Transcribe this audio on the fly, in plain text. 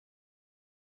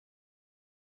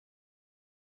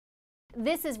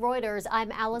This is Reuters.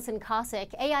 I'm Allison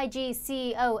Cossack. AIG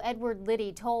CEO Edward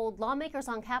Liddy told lawmakers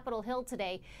on Capitol Hill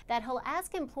today that he'll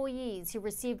ask employees who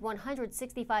received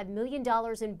 $165 million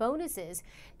in bonuses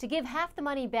to give half the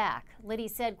money back. Liddy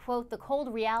said, quote, "The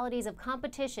cold realities of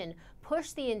competition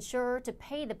push the insurer to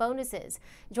pay the bonuses."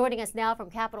 Joining us now from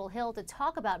Capitol Hill to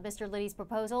talk about Mr. Liddy's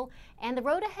proposal and the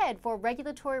road ahead for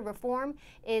regulatory reform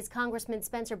is Congressman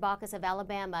Spencer Bachus of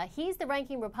Alabama. He's the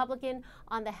ranking Republican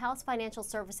on the House Financial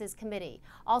Services Committee.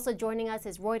 Also joining us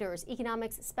is Reuters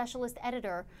economics specialist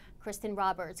editor Kristen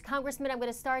Roberts. Congressman, I'm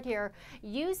going to start here.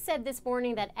 You said this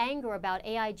morning that anger about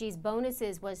AIG's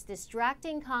bonuses was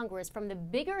distracting Congress from the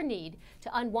bigger need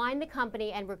to unwind the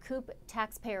company and recoup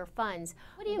taxpayer funds.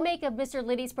 What do you make of Mr.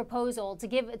 Liddy's proposal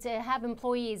to have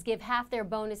employees give half their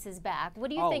bonuses back?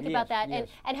 What do you think about that? Yes.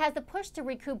 And has the push to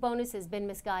recoup bonuses been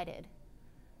misguided?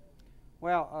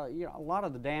 Well, a lot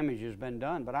of the damage has been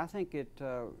done, but I think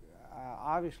I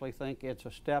obviously think it's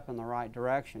a step in the right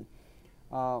direction.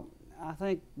 I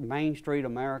think Main Street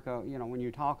America, when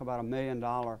you talk about $1 million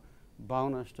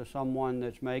bonus to someone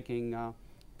that's making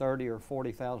 $30,000 or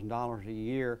 $40,000 a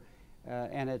year,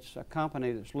 and it's a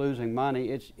company that's losing money,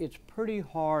 it's pretty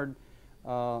hard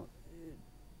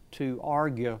to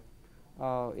argue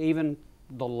even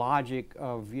the logic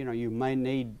of you may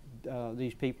need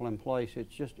these people in place.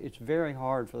 It's very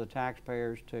hard for the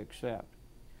taxpayers to accept.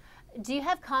 Do you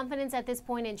have confidence at this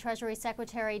point in Treasury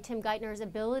Secretary Tim Geithner's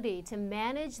ability to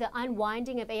manage the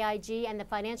unwinding of AIG and the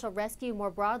financial rescue more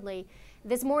broadly?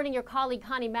 This morning, your colleague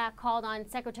Connie Mack called on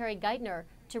Secretary Geithner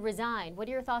to resign. What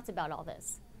are your thoughts about all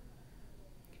this?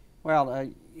 Well,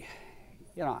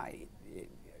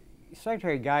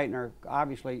 Secretary Geithner,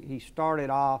 obviously, he started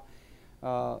off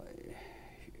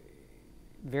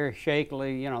very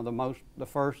shakily. The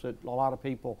first that a lot of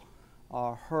people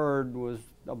heard was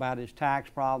about his tax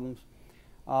problems.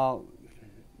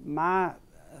 My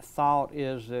thought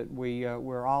is that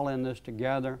we're all in this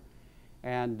together,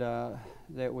 and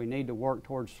that we need to work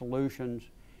towards solutions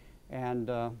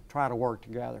and try to work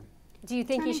together. Do you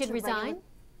think he should resign?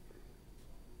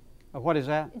 What is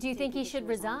that? Do you think he should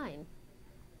resign?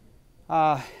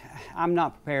 I'm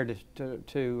not prepared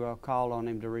to call on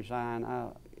him to resign.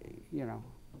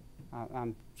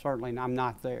 I'm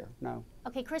not there, no.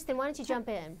 Okay, Kristen, why don't you jump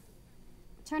in?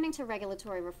 Turning to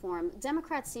regulatory reform,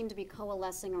 Democrats seem to be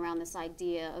coalescing around this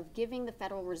idea of giving the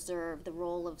Federal Reserve the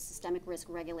role of systemic risk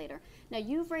regulator. Now,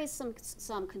 you've raised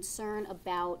some concern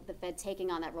about the Fed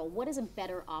taking on that role. What is a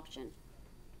better option?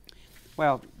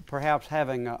 Well, perhaps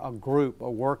having a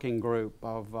working group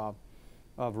of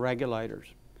regulators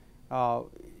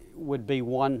would be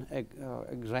one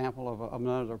example of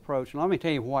another approach. And let me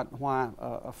tell you why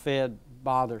a Fed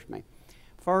bothers me.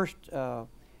 First,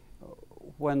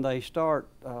 when they start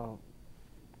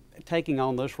taking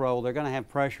on this role, they're going to have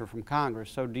pressure from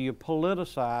Congress. So do you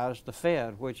politicize the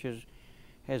Fed, which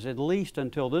has at least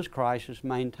until this crisis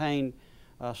maintained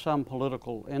some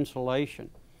political insulation?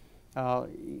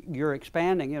 You're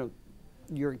expanding,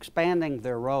 you're expanding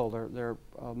their role. Their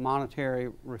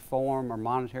monetary reform or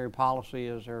monetary policy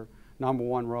is their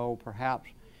 #1 role. Perhaps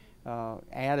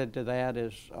added to that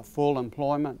is full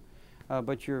employment,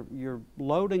 but you're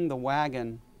loading the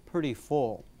wagon pretty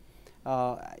full.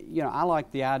 I like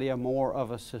the idea more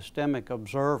of a systemic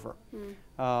observer,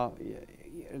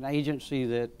 an agency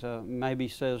that maybe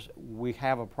says we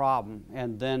have a problem,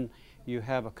 and then you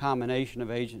have a combination of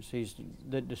agencies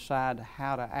that decide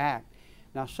how to act.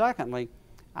 Now, secondly,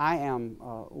 I am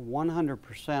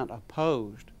 100%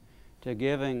 opposed to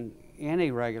giving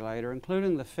any regulator,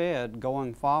 including the Fed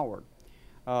going forward,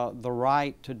 the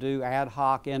right to do ad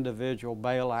hoc individual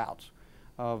bailouts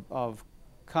of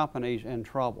companies in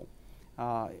trouble.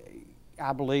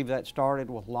 I believe that started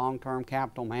with long-term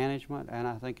capital management, and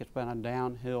I think it's been a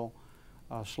downhill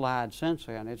slide since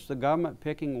then. It's the government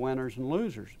picking winners and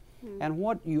losers. And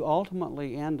what you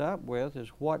ultimately end up with is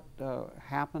what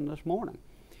happened this morning,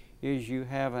 is you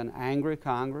have an angry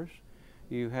Congress,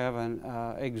 you have an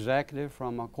executive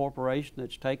from a corporation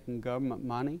that's taking government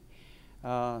money,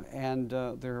 and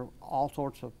there are all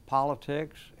sorts of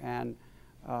politics and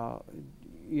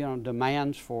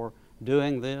demands for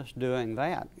doing this, doing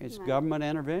that. It's government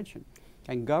intervention.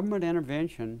 And government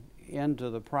intervention into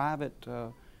the private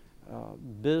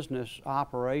business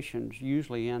operations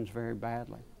usually ends very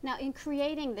badly. Now, in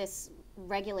creating this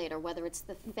regulator, whether it's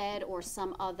the Fed or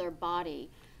some other body,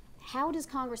 how does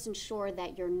Congress ensure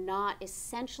that you're not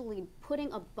essentially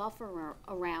putting a buffer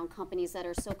around companies that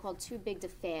are so-called too big to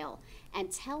fail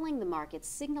and telling the market,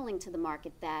 signaling to the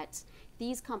market that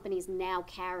these companies now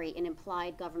carry an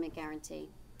implied government guarantee?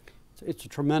 It's a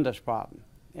tremendous problem,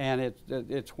 and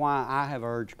it's why I have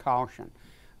urged caution.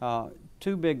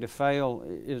 Too big to fail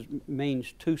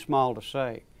means too small to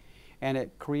save, and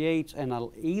it creates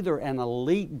either an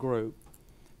elite group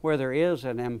where there is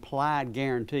an implied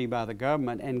guarantee by the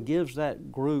government and gives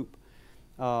that group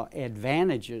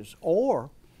advantages,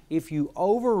 or if you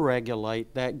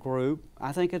over-regulate that group,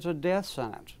 I think it's a death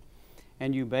sentence,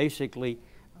 and you basically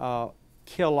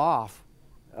kill off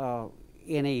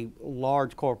any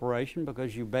large corporation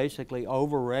because you basically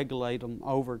over-regulate them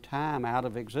over time out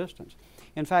of existence.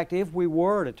 In fact, if we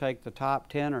were to take the top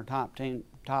 10 or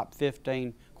top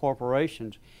 15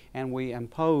 corporations and we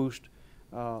imposed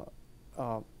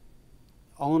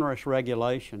onerous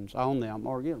regulations on them,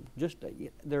 or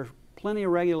there's plenty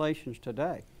of regulations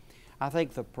today, I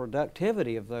think the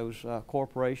productivity of those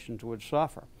corporations would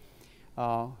suffer.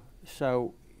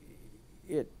 So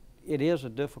it is a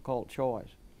difficult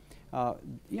choice.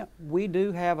 We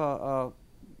do have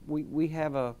we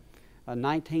have a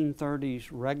 1930s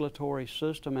regulatory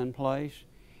system in place.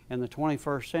 In the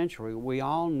 21st century, we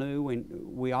all know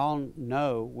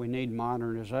we need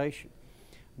modernization,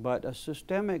 but a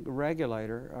systemic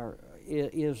regulator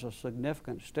is a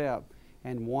significant step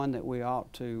and one that we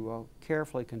ought to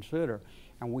carefully consider.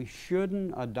 And we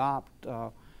shouldn't adopt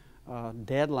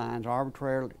deadlines,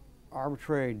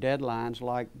 arbitrary deadlines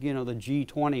like the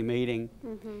G20 meeting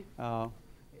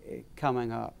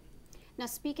coming up. Now,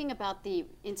 speaking about the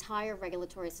entire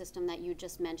regulatory system that you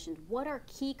just mentioned, what are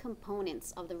key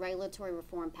components of the regulatory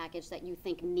reform package that you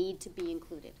think need to be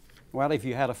included? Well, if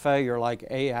you had a failure like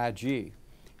AIG,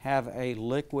 have a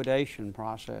liquidation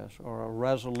process or a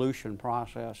resolution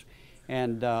process.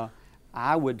 And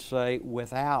I would say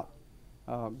without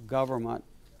government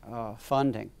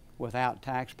funding, without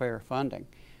taxpayer funding.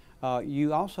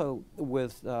 You also,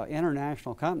 with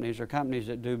international companies or companies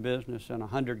that do business in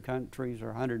 100 countries or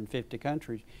 150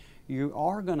 countries, you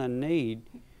are going to need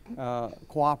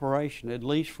cooperation, at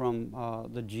least from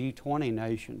the G20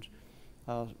 nations.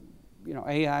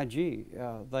 AIG,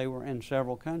 they were in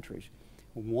several countries.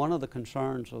 One of the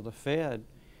concerns of the Fed,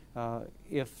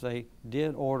 if they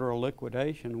did order a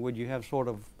liquidation, would you have sort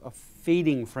of a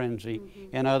feeding frenzy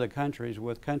in other countries,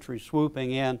 with countries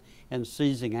swooping in and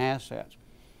seizing assets?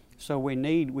 So we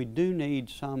do need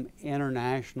some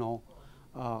international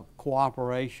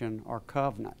cooperation or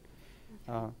covenant.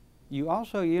 You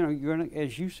also,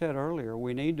 as you said earlier,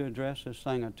 we need to address this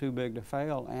thing of too big to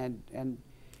fail, and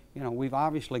we've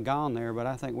obviously gone there, but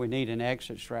I think we need an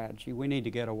exit strategy. We need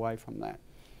to get away from that.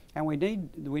 And we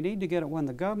need to get it when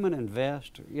the government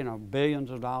invests,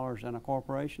 billions of dollars in a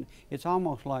corporation. It's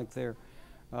almost like they're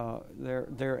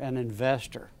an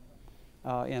investor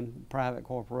in private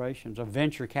corporations, a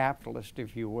venture capitalist,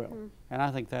 if you will. And I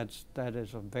think that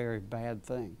is a very bad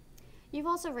thing. You've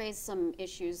also raised some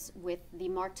issues with the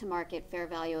mark-to-market fair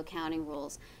value accounting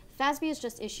rules. FASB has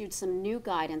just issued some new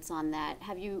guidance on that.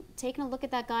 Have you taken a look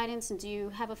at that guidance, and do you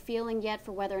have a feeling yet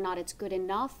for whether or not it's good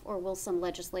enough, or will some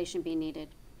legislation be needed?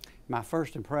 My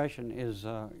first impression is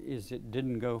it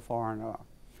didn't go far enough.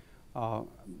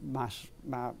 My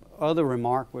other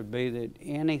remark would be that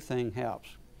anything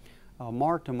helps.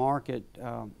 Mark-to-market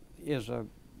is a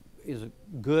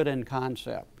good in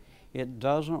concept. It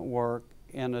doesn't work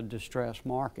in a distressed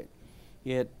market.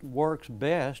 It works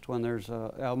best when there's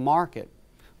a market,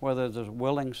 whether there's a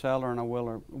willing seller and a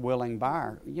willing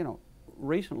buyer.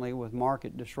 Recently with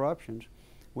market disruptions,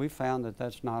 we found that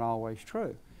that's not always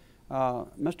true.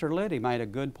 Mr. Liddy made a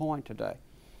good point today.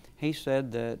 He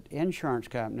said that insurance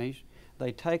companies,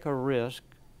 they take a risk,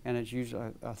 and it's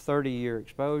usually a 30-year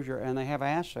exposure, and they have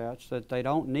assets that they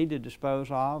don't need to dispose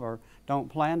of or don't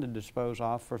plan to dispose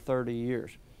of for 30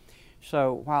 years.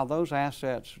 So while those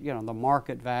assets, the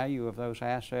market value of those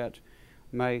assets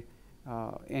may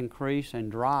increase and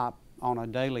drop on a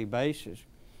daily basis,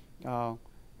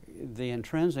 the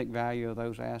intrinsic value of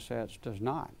those assets does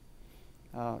not.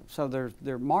 So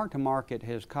their mark-to-market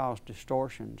has caused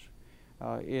distortions.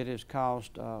 It has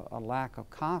caused a lack of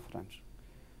confidence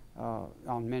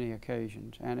on many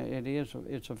occasions, and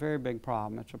it's a very big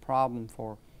problem. It's a problem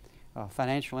for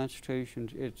financial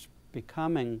institutions. It's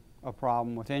becoming a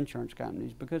problem with insurance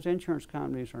companies, because insurance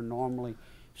companies are normally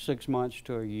 6 months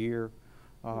to a year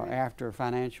after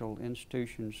financial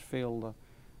institutions feel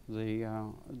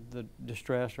the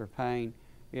distress or pain.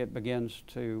 It begins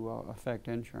to affect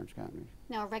insurance companies.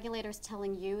 Now, are regulators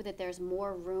telling you that there's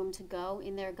more room to go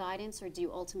in their guidance, or do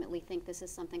you ultimately think this is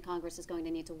something Congress is going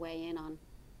to need to weigh in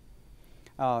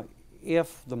on?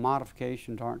 If the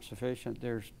modifications aren't sufficient,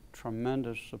 there's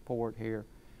tremendous support here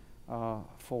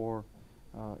for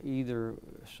either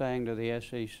saying to the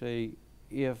SEC,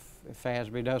 if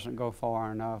FASB doesn't go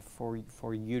far enough,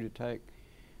 for you to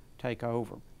take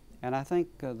over. And I think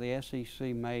the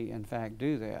SEC may in fact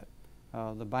do that.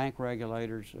 The bank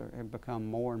regulators have become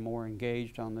more and more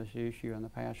engaged on this issue in the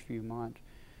past few months.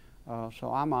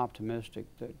 So I'm optimistic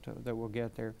that we'll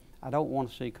get there. I don't want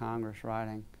to see Congress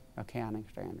writing accounting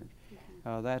standards.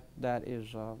 Okay. That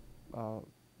is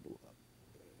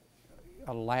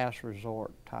a last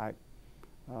resort type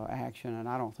action, and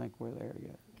I don't think we're there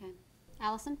yet. Okay.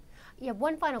 Allison? Yeah,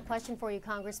 one final question for you,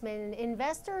 Congressman.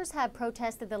 Investors have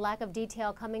protested the lack of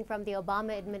detail coming from the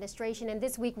Obama administration, and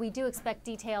this week we do expect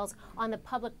details on the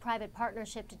public-private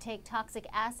partnership to take toxic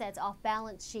assets off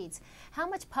balance sheets. How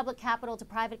much public capital to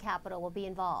private capital will be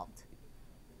involved?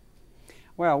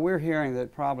 Well, we're hearing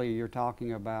that probably you're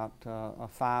talking about a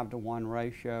 5-to-1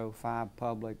 ratio, 5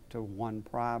 public to 1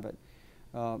 private.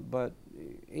 But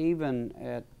even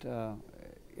at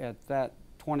that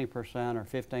 20% or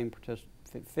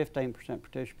 15%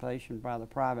 participation by the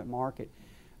private market,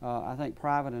 I think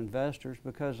private investors,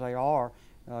 because they are,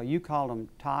 you call them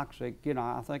toxic, you know,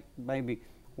 I think maybe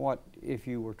what, if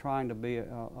you were trying to be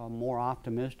a more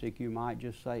optimistic, you might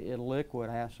just say illiquid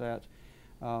assets,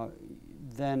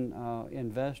 then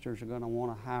investors are going to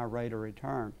want a higher rate of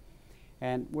return.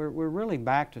 And we're really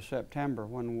back to September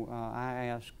when I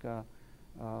asked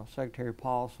Secretary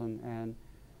Paulson and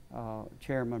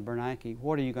Chairman Bernanke,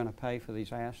 what are you going to pay for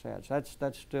these assets?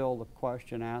 That's still the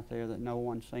question out there that no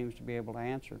one seems to be able to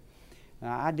answer.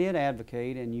 Now, I did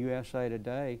advocate in USA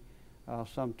Today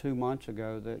some 2 months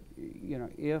ago that, you know,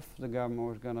 if the government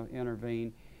was going to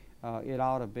intervene, it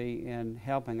ought to be in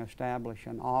helping establish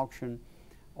an auction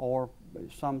or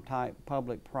some type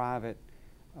public-private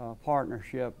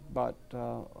partnership, but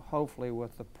hopefully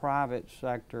with the private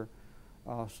sector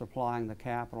supplying the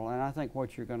capital. And I think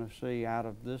what you're going to see out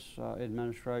of this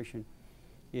administration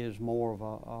is more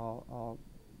of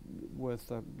with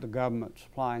the government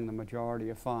supplying the majority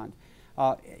of funds.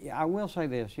 I will say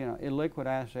this, you know, illiquid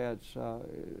assets,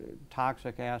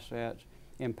 toxic assets,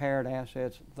 impaired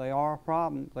assets, they are a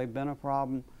problem. They've been a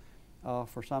problem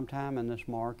for some time in this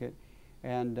market,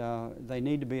 and they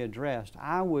need to be addressed.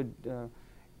 I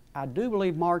do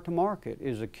believe mark-to-market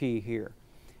is a key here.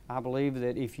 I believe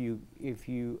that if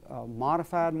you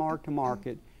modified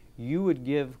mark-to-market, you would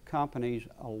give companies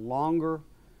a longer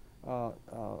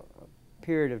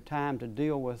period of time to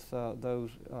deal with those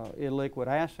illiquid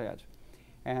assets.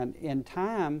 And in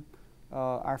time,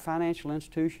 our financial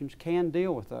institutions can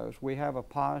deal with those. We have a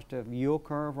positive yield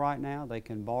curve right now. They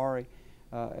can borrow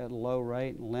at a low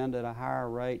rate and lend at a higher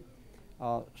rate.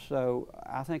 So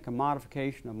I think a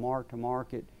modification of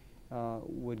mark-to-market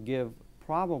would give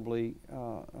probably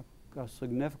a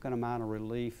significant amount of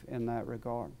relief in that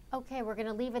regard. Okay, we're going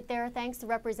to leave it there. Thanks to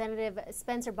Representative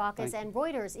Spencer Bachus and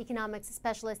Reuters economics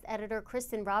specialist editor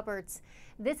Kristen Roberts.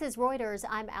 This is Reuters.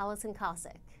 I'm Allison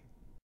Cossack.